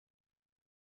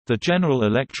The General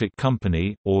Electric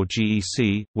Company, or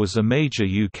GEC, was a major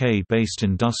UK-based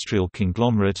industrial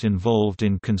conglomerate involved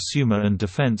in consumer and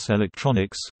defence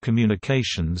electronics,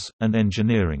 communications, and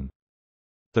engineering.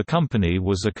 The company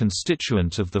was a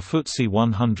constituent of the FTSE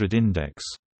 100 index.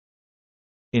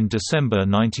 In December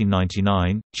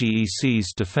 1999,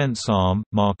 GEC's defence arm,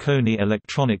 Marconi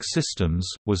Electronic Systems,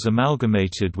 was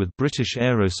amalgamated with British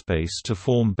Aerospace to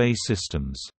form BAE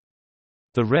Systems.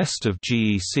 The rest of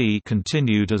GEC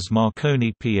continued as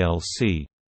Marconi plc.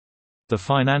 The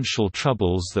financial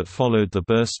troubles that followed the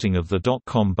bursting of the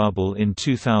dot-com bubble in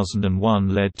 2001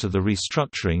 led to the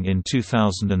restructuring in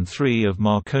 2003 of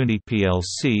Marconi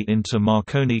plc into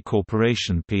Marconi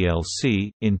Corporation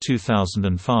plc. In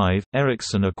 2005,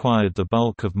 Ericsson acquired the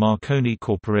bulk of Marconi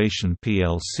Corporation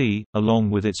plc,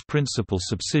 along with its principal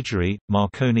subsidiary,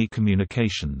 Marconi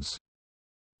Communications.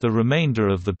 The remainder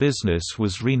of the business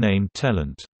was renamed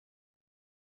Telent.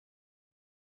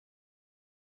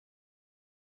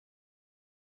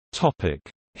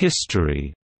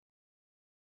 History.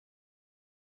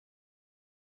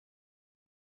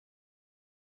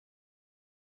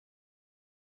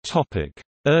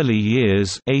 Early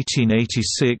years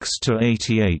 1886 to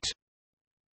 88.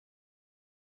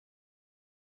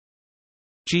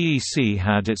 GEC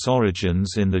had its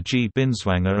origins in the G.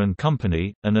 Binswanger and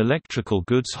Company, an electrical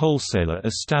goods wholesaler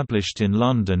established in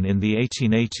London in the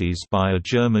 1880s by a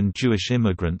German Jewish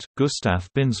immigrant, Gustav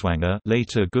Binswanger,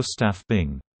 later Gustav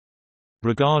Bing.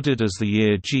 Regarded as the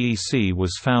year GEC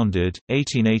was founded,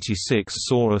 1886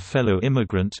 saw a fellow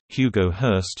immigrant, Hugo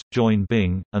Hurst, join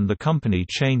Bing, and the company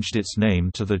changed its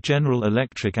name to the General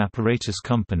Electric Apparatus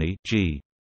Company G.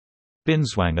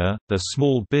 Binswanger. The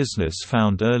small business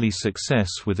found early success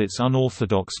with its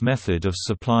unorthodox method of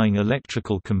supplying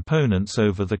electrical components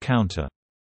over the counter.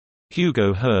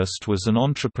 Hugo Hurst was an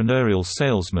entrepreneurial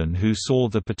salesman who saw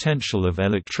the potential of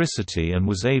electricity and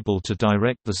was able to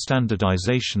direct the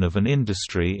standardization of an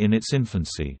industry in its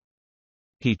infancy.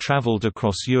 He traveled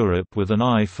across Europe with an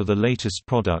eye for the latest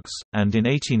products, and in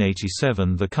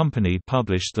 1887 the company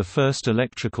published the first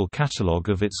electrical catalogue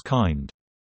of its kind.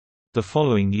 The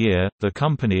following year, the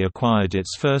company acquired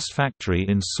its first factory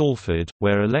in Salford,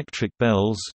 where electric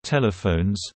bells,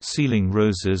 telephones, ceiling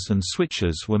roses and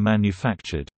switches were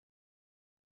manufactured.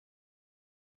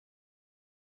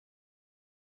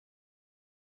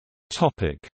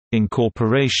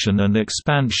 Incorporation and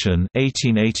expansion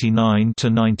 1889 to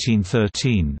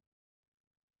 1913.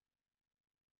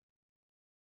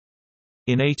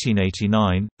 In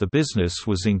 1889, the business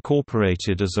was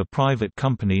incorporated as a private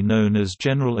company known as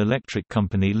General Electric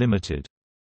Company Limited.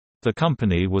 The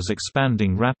company was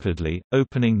expanding rapidly,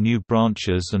 opening new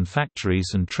branches and factories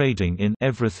and trading in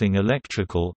everything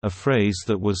electrical, a phrase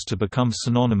that was to become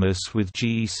synonymous with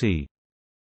GEC.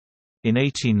 In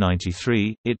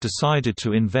 1893, it decided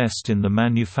to invest in the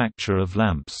manufacture of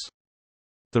lamps.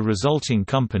 The resulting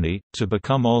company, to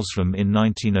become Osram in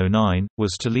 1909,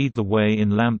 was to lead the way in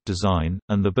lamp design,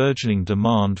 and the burgeoning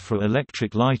demand for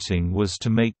electric lighting was to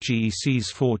make GEC's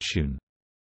fortune.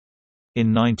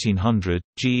 In 1900,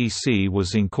 GEC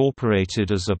was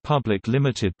incorporated as a public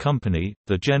limited company,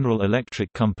 the General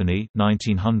Electric Company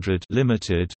 1900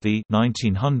 Limited. The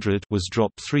 1900 was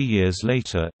dropped 3 years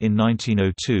later. In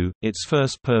 1902, its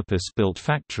first purpose-built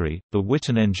factory, the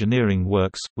Whitton Engineering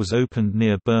Works, was opened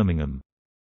near Birmingham.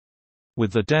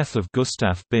 With the death of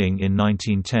Gustav Bing in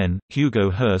 1910,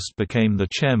 Hugo Hurst became the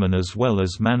chairman as well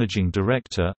as managing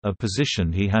director, a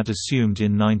position he had assumed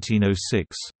in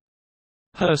 1906.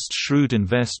 Hurst's shrewd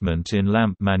investment in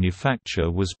lamp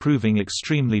manufacture was proving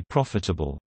extremely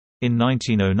profitable. In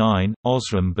 1909,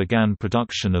 Osram began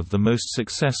production of the most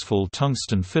successful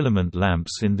tungsten filament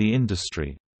lamps in the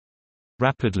industry.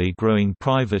 Rapidly growing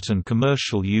private and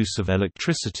commercial use of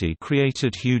electricity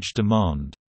created huge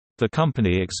demand. The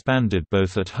company expanded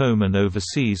both at home and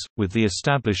overseas, with the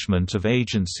establishment of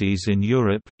agencies in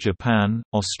Europe, Japan,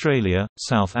 Australia,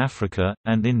 South Africa,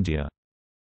 and India.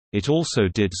 It also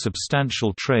did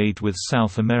substantial trade with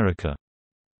South America.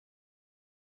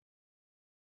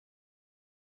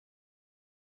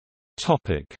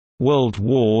 World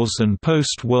Wars and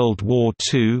post-World War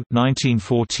II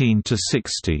 1914 to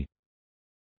 60.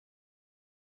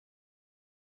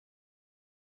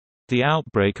 The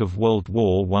outbreak of World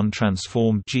War I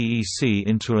transformed GEC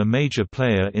into a major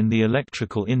player in the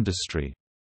electrical industry.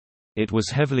 It was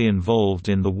heavily involved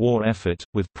in the war effort,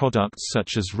 with products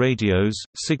such as radios,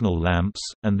 signal lamps,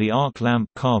 and the arc lamp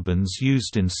carbons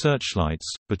used in searchlights.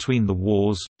 Between the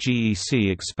wars, GEC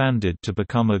expanded to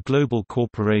become a global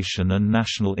corporation and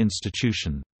national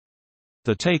institution.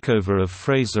 The takeover of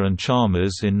Fraser and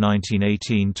Chalmers in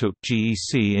 1918 took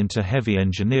GEC into heavy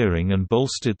engineering and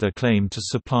bolstered their claim to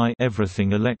supply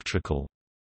everything electrical.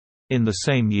 In the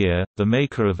same year, the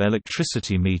maker of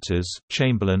electricity meters,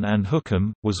 Chamberlain and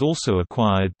Hookham, was also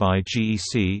acquired by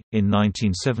GEC. In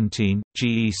 1917,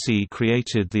 GEC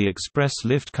created the Express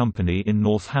Lift Company in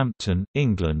Northampton,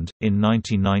 England. In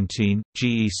 1919,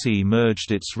 GEC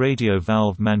merged its radio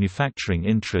valve manufacturing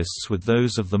interests with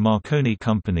those of the Marconi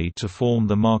Company to form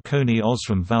the Marconi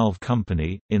Osram Valve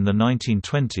Company. In the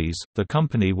 1920s, the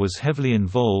company was heavily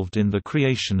involved in the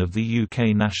creation of the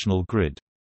UK national grid.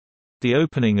 The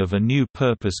opening of a new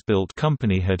purpose-built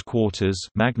company headquarters,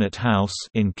 Magnet House,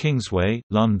 in Kingsway,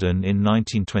 London in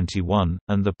 1921,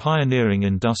 and the pioneering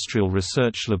industrial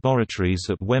research laboratories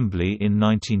at Wembley in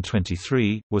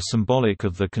 1923, were symbolic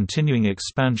of the continuing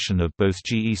expansion of both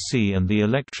GEC and the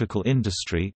electrical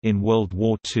industry. In World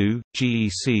War II,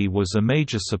 GEC was a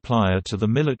major supplier to the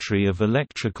military of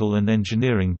electrical and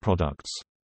engineering products.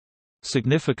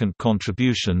 Significant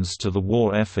contributions to the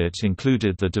war effort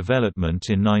included the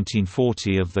development in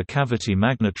 1940 of the cavity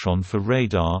magnetron for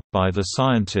radar, by the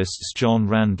scientists John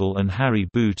Randall and Harry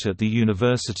Boot at the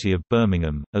University of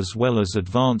Birmingham, as well as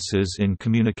advances in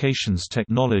communications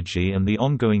technology and the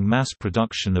ongoing mass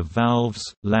production of valves,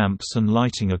 lamps and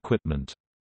lighting equipment.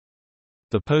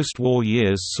 The post-war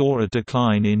years saw a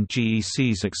decline in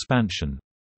GEC's expansion.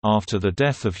 After the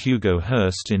death of Hugo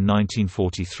Hurst in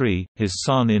 1943, his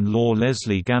son-in-law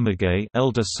Leslie Gamagay,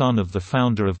 elder son of the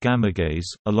founder of Gamagays,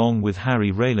 along with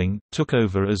Harry Railing, took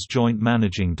over as joint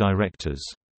managing directors.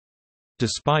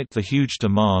 Despite the huge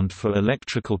demand for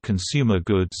electrical consumer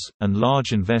goods, and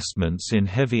large investments in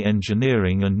heavy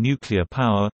engineering and nuclear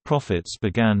power, profits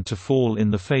began to fall in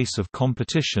the face of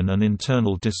competition and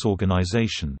internal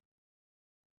disorganization.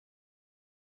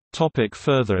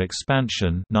 Further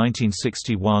expansion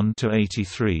 1961 to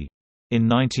 83. In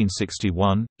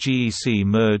 1961, GEC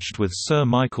merged with Sir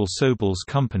Michael Sobel's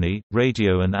company,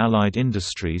 Radio and Allied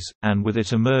Industries, and with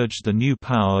it emerged the new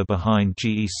power behind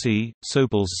GEC,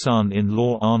 Sobel's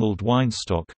son-in-law Arnold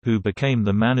Weinstock, who became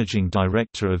the managing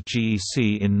director of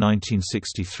GEC in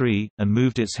 1963, and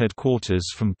moved its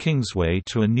headquarters from Kingsway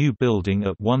to a new building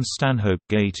at 1 Stanhope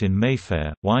Gate in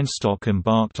Mayfair. Weinstock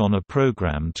embarked on a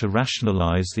program to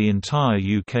rationalize the entire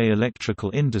UK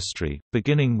electrical industry,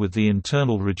 beginning with the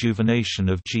internal rejuvenation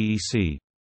of GEC.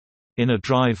 In a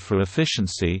drive for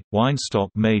efficiency, Weinstock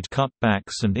made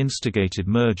cutbacks and instigated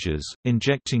mergers,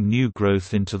 injecting new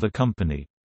growth into the company.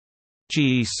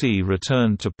 GEC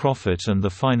returned to profit and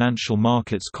the financial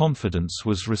market's confidence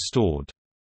was restored.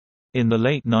 In the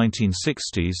late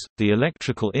 1960s, the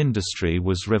electrical industry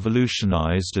was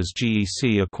revolutionized as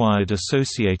GEC acquired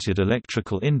Associated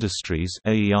Electrical Industries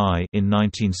 (AEI) in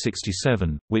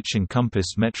 1967, which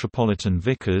encompassed Metropolitan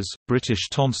Vickers, British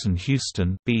Thomson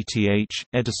Houston (BTH),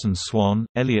 Edison Swan,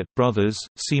 Elliott Brothers,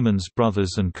 Siemens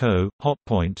Brothers & Co.,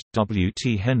 Hotpoint,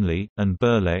 W.T. Henley, and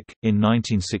Burleck. In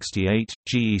 1968,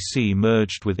 GEC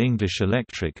merged with English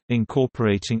Electric,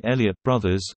 incorporating Elliott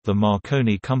Brothers, the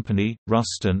Marconi Company,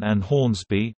 Ruston and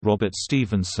Hornsby, Robert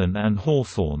Stevenson and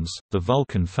Hawthorns, the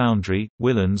Vulcan Foundry,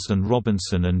 Willans and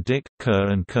Robinson and Dick,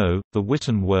 Kerr & Co. The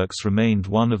Whitton Works remained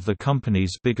one of the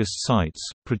company's biggest sites,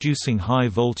 producing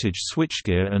high-voltage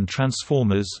switchgear and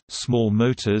transformers, small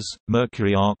motors,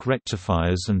 mercury arc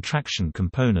rectifiers and traction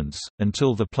components,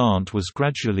 until the plant was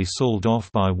gradually sold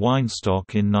off by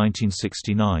Weinstock in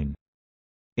 1969.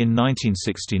 In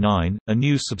 1969, a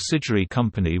new subsidiary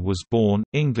company was born,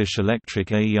 English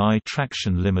Electric AEI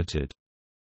Traction Limited.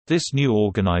 This new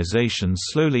organization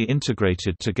slowly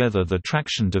integrated together the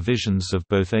traction divisions of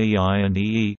both AEI and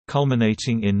EE,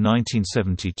 culminating in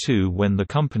 1972 when the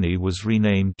company was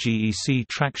renamed GEC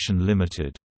Traction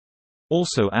Limited.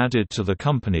 Also added to the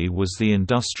company was the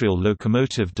industrial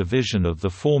locomotive division of the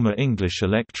former English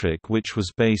Electric, which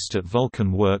was based at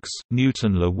Vulcan Works,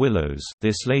 Newton-le-Willows.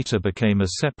 This later became a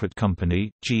separate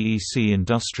company, GEC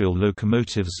Industrial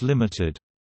Locomotives Limited.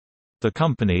 The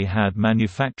company had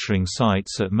manufacturing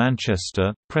sites at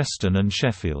Manchester, Preston and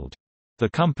Sheffield. The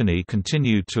company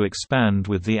continued to expand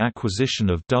with the acquisition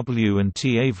of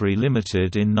W&T Avery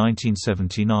Limited in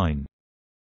 1979.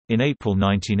 In April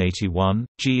 1981,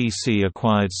 GEC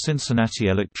acquired Cincinnati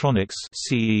Electronics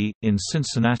 (CE) in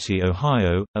Cincinnati,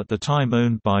 Ohio, at the time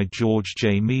owned by George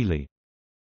J. Mealy.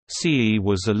 CE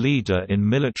was a leader in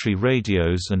military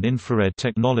radios and infrared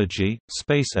technology,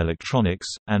 space electronics,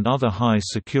 and other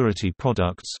high-security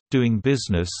products, doing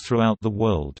business throughout the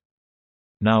world.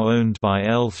 Now owned by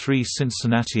L3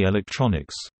 Cincinnati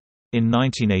Electronics. In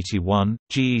 1981,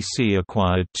 GEC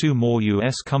acquired two more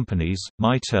U.S. companies,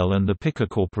 Mitel and the Picker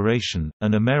Corporation,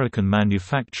 an American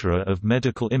manufacturer of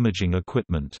medical imaging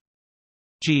equipment.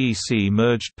 GEC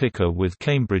merged Picker with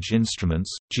Cambridge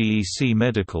Instruments, GEC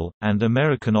Medical, and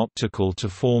American Optical to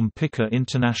form Picker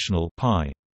International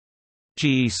 (PI).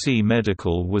 GEC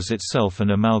Medical was itself an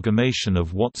amalgamation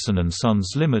of Watson &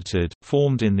 Sons Limited,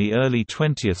 formed in the early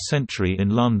 20th century in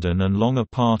London and long a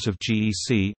part of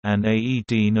GEC, and A. E.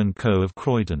 Dean & Co. of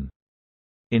Croydon.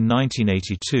 In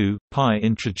 1982, PI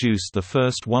introduced the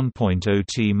first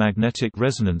 1.0T magnetic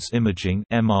resonance imaging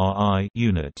 (MRI)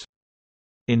 unit.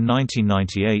 In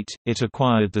 1998, it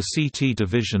acquired the CT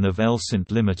division of Elsint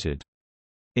Limited.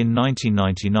 In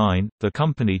 1999, the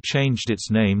company changed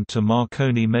its name to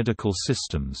Marconi Medical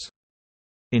Systems.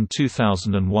 In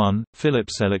 2001,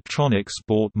 Philips Electronics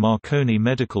bought Marconi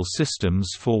Medical Systems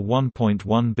for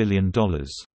 $1.1 billion.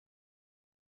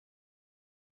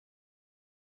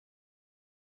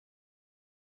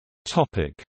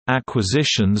 Topic: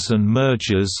 Acquisitions and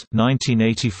mergers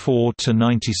 1984 to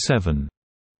 97.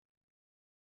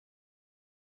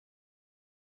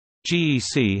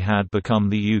 GEC had become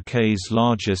the UK's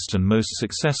largest and most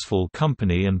successful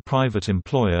company and private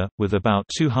employer, with about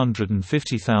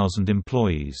 250,000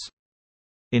 employees.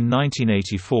 In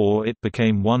 1984 it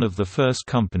became one of the first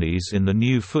companies in the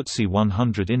new FTSE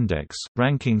 100 index,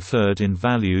 ranking third in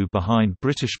value behind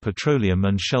British Petroleum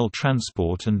and Shell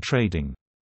Transport and Trading.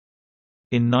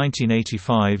 In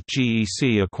 1985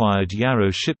 GEC acquired Yarrow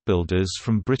Shipbuilders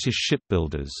from British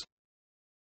Shipbuilders.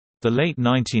 The late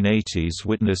 1980s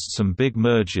witnessed some big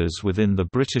mergers within the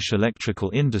British electrical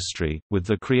industry, with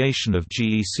the creation of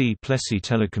GEC Plessey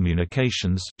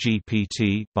Telecommunications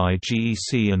 (GPT) by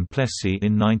GEC and Plessey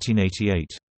in 1988.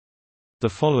 The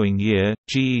following year,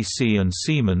 GEC and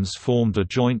Siemens formed a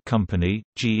joint company,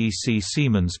 GEC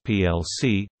Siemens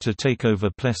plc, to take over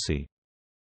Plessey.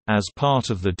 As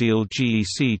part of the deal,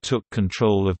 GEC took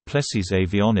control of Plessey's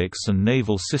avionics and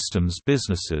naval systems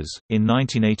businesses. In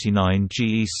 1989,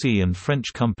 GEC and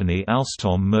French company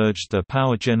Alstom merged their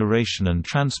power generation and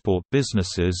transport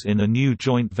businesses in a new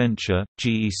joint venture,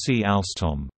 GEC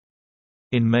Alstom.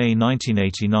 In May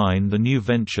 1989, the new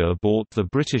venture bought the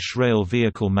British rail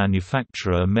vehicle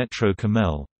manufacturer Metro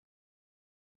Cammell.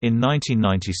 In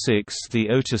 1996, the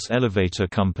Otis Elevator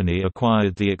Company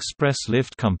acquired the Express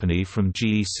Lift Company from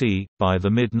GEC. By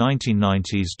the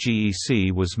mid-1990s,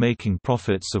 GEC was making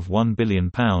profits of £1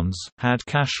 billion, had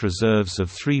cash reserves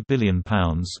of £3 billion,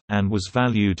 and was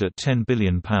valued at £10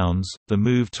 billion. The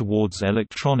move towards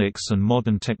electronics and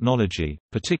modern technology,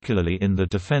 particularly in the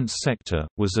defence sector,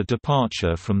 was a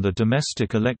departure from the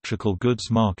domestic electrical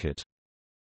goods market.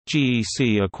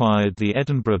 GEC acquired the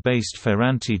Edinburgh-based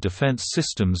Ferranti Defence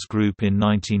Systems Group in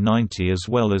 1990 as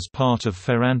well as part of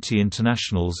Ferranti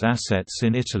International's assets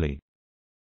in Italy.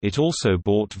 It also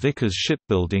bought Vickers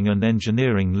Shipbuilding and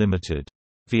Engineering Limited,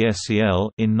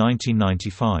 VSEL, in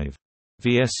 1995.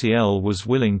 VSEL was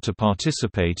willing to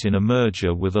participate in a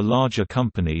merger with a larger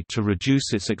company to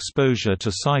reduce its exposure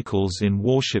to cycles in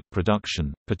warship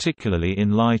production, particularly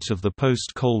in light of the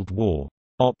post-Cold War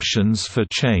options for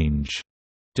change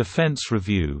Defense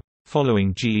Review.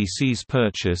 Following GEC's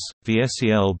purchase,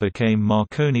 VSEL became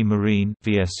Marconi Marine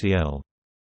 (VSEL).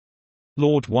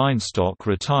 Lord Weinstock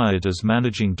retired as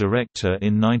managing director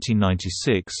in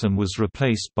 1996 and was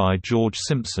replaced by George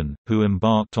Simpson, who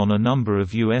embarked on a number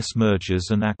of U.S. mergers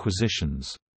and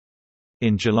acquisitions.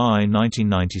 In July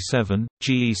 1997,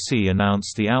 GEC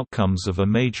announced the outcomes of a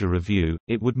major review.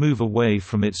 It would move away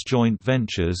from its joint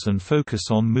ventures and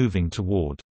focus on moving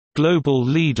toward global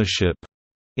leadership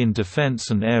in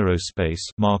defense and aerospace.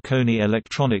 Marconi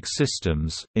Electronic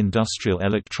Systems, Industrial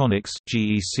Electronics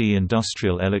 (GEC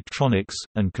Industrial Electronics),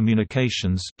 and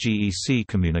Communications (GEC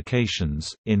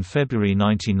Communications). In February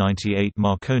 1998,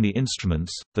 Marconi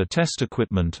Instruments, the test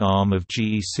equipment arm of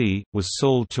GEC, was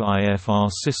sold to IFR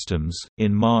Systems.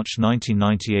 In March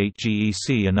 1998,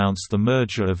 GEC announced the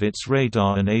merger of its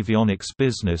radar and avionics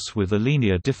business with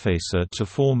Alenia Difesa to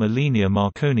form Alenia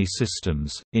Marconi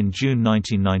Systems. In June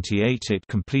 1998, it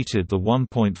completed the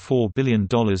 $1.4 billion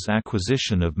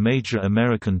acquisition of major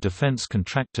American defense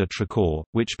contractor Tricor,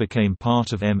 which became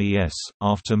part of MES.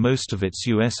 After most of its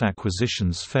U.S.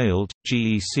 acquisitions failed,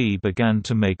 GEC began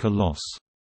to make a loss.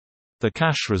 The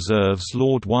cash reserves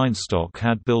Lord Weinstock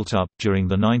had built up during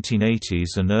the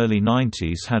 1980s and early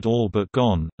 90s had all but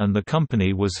gone, and the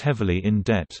company was heavily in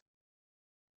debt.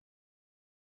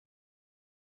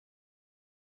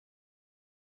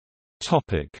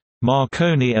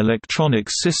 Marconi Electronic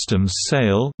Systems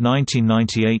sale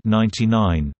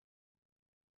 1998–99.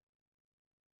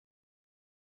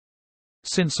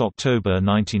 Since October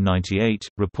 1998,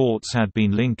 reports had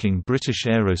been linking British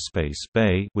Aerospace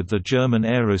 (BAE) with the German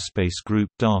aerospace group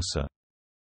DASA.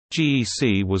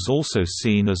 GEC was also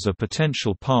seen as a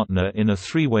potential partner in a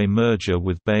three-way merger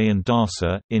with BAE and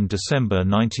DASA. In December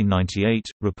 1998,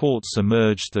 reports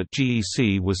emerged that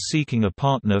GEC was seeking a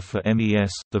partner for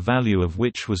MES, the value of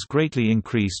which was greatly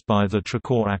increased by the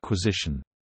Tricor acquisition.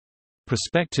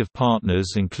 Prospective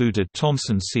partners included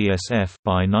Thomson CSF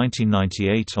by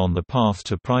 1998 on the path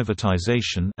to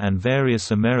privatization and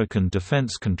various American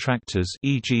defense contractors,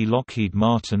 e.g. Lockheed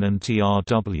Martin and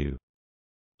TRW.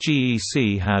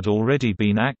 GEC had already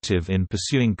been active in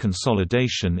pursuing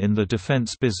consolidation in the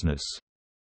defense business.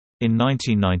 In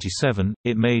 1997,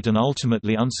 it made an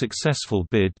ultimately unsuccessful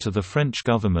bid to the French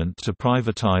government to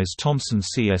privatize Thomson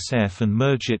CSF and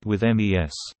merge it with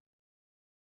MES.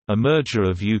 A merger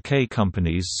of UK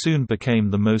companies soon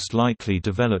became the most likely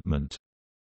development.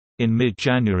 In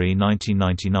mid-January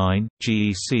 1999,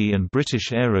 GEC and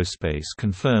British Aerospace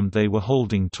confirmed they were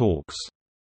holding talks.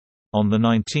 On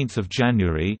 19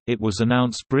 January, it was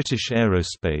announced British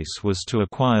Aerospace was to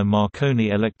acquire Marconi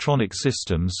Electronic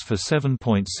Systems for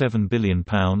 £7.7 billion,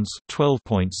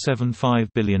 $12.75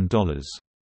 billion.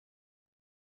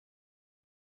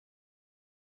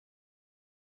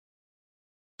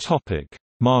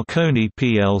 Marconi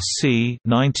plc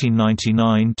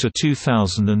 1999 to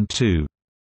 2002.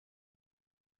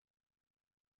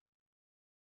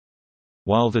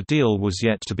 While the deal was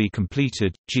yet to be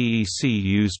completed, GEC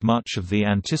used much of the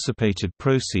anticipated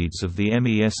proceeds of the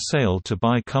MES sale to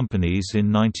buy companies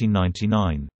in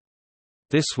 1999.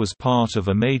 This was part of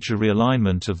a major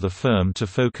realignment of the firm to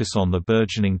focus on the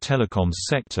burgeoning telecoms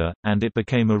sector, and it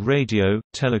became a radio,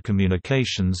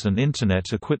 telecommunications and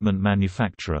Internet equipment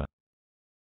manufacturer.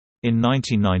 In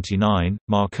 1999,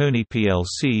 Marconi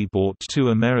plc bought two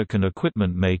American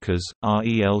equipment makers,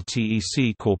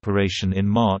 RELTEC Corporation in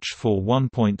March for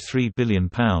 £1.3 billion,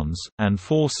 and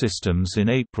 4 Systems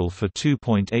in April for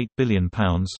 £2.8 billion,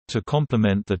 to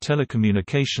complement the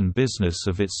telecommunication business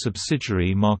of its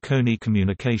subsidiary Marconi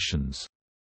Communications.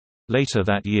 Later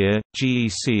that year,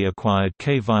 GEC acquired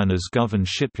K. Vyner's Govan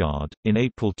Shipyard. In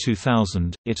April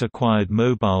 2000, it acquired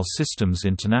Mobile Systems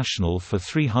International for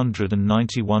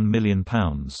 £391 million.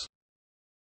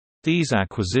 These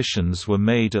acquisitions were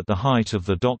made at the height of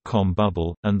the dot-com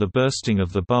bubble, and the bursting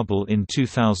of the bubble in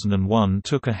 2001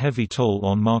 took a heavy toll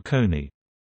on Marconi.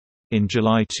 In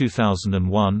July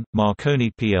 2001,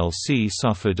 Marconi plc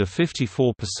suffered a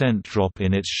 54% drop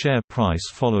in its share price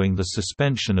following the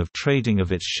suspension of trading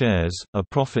of its shares, a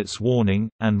profits warning,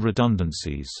 and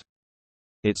redundancies.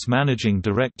 Its managing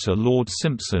director Lord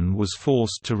Simpson was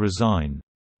forced to resign.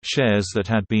 Shares that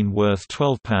had been worth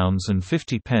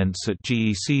 £12.50 at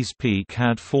GEC's peak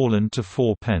had fallen to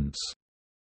 4 pence.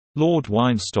 Lord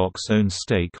Weinstock's own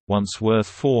stake, once worth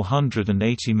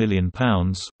 £480 million,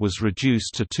 was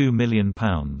reduced to £2 million.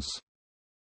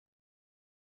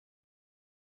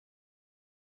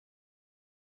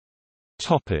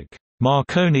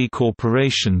 Marconi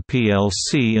Corporation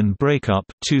plc and breakup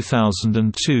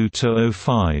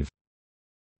 2002–05.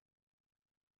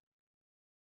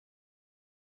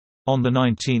 On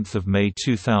 19 May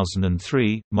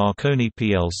 2003, Marconi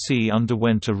plc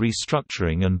underwent a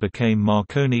restructuring and became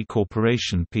Marconi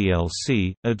Corporation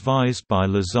plc, advised by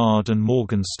Lazard and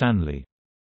Morgan Stanley.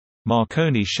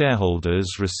 Marconi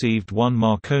shareholders received 1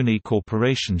 Marconi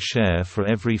Corporation share for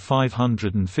every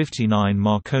 559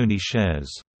 Marconi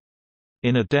shares.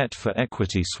 In a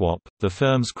debt-for-equity swap, the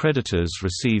firm's creditors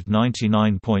received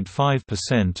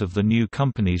 99.5% of the new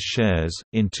company's shares.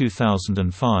 In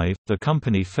 2005, the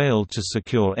company failed to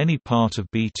secure any part of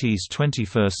BT's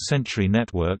 21st Century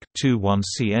Network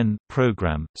 (21CN)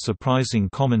 program, surprising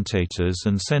commentators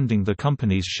and sending the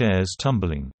company's shares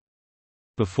tumbling.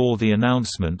 Before the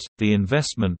announcement, the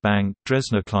investment bank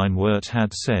Dresdner Kleinwert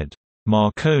had said,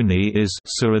 "Marconi is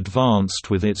so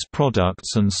advanced with its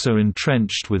products and so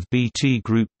entrenched with BT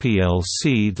Group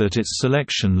plc that its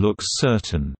selection looks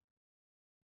certain."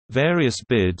 Various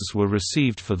bids were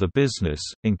received for the business,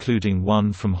 including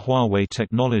one from Huawei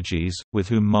Technologies, with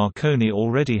whom Marconi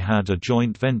already had a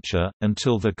joint venture,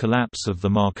 until the collapse of the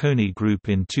Marconi Group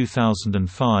in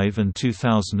 2005 and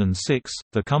 2006.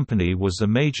 The company was a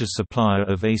major supplier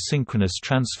of asynchronous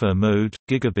transfer mode,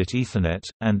 gigabit Ethernet,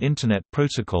 and Internet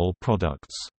Protocol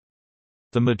products.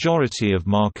 The majority of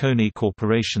Marconi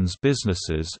Corporation's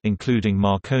businesses, including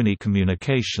Marconi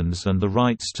Communications and the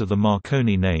rights to the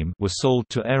Marconi name, were sold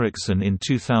to Ericsson in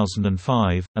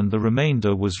 2005, and the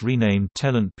remainder was renamed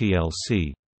Telent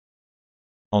plc.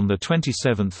 On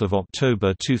 27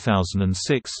 October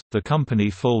 2006, the company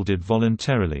folded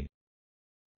voluntarily.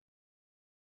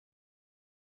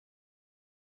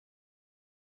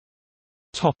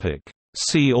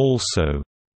 See also: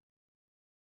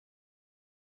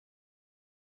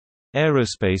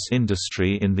 Aerospace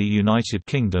industry in the United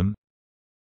Kingdom,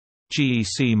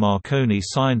 GEC Marconi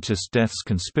scientist deaths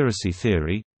conspiracy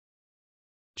theory,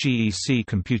 GEC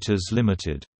Computers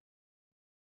Limited.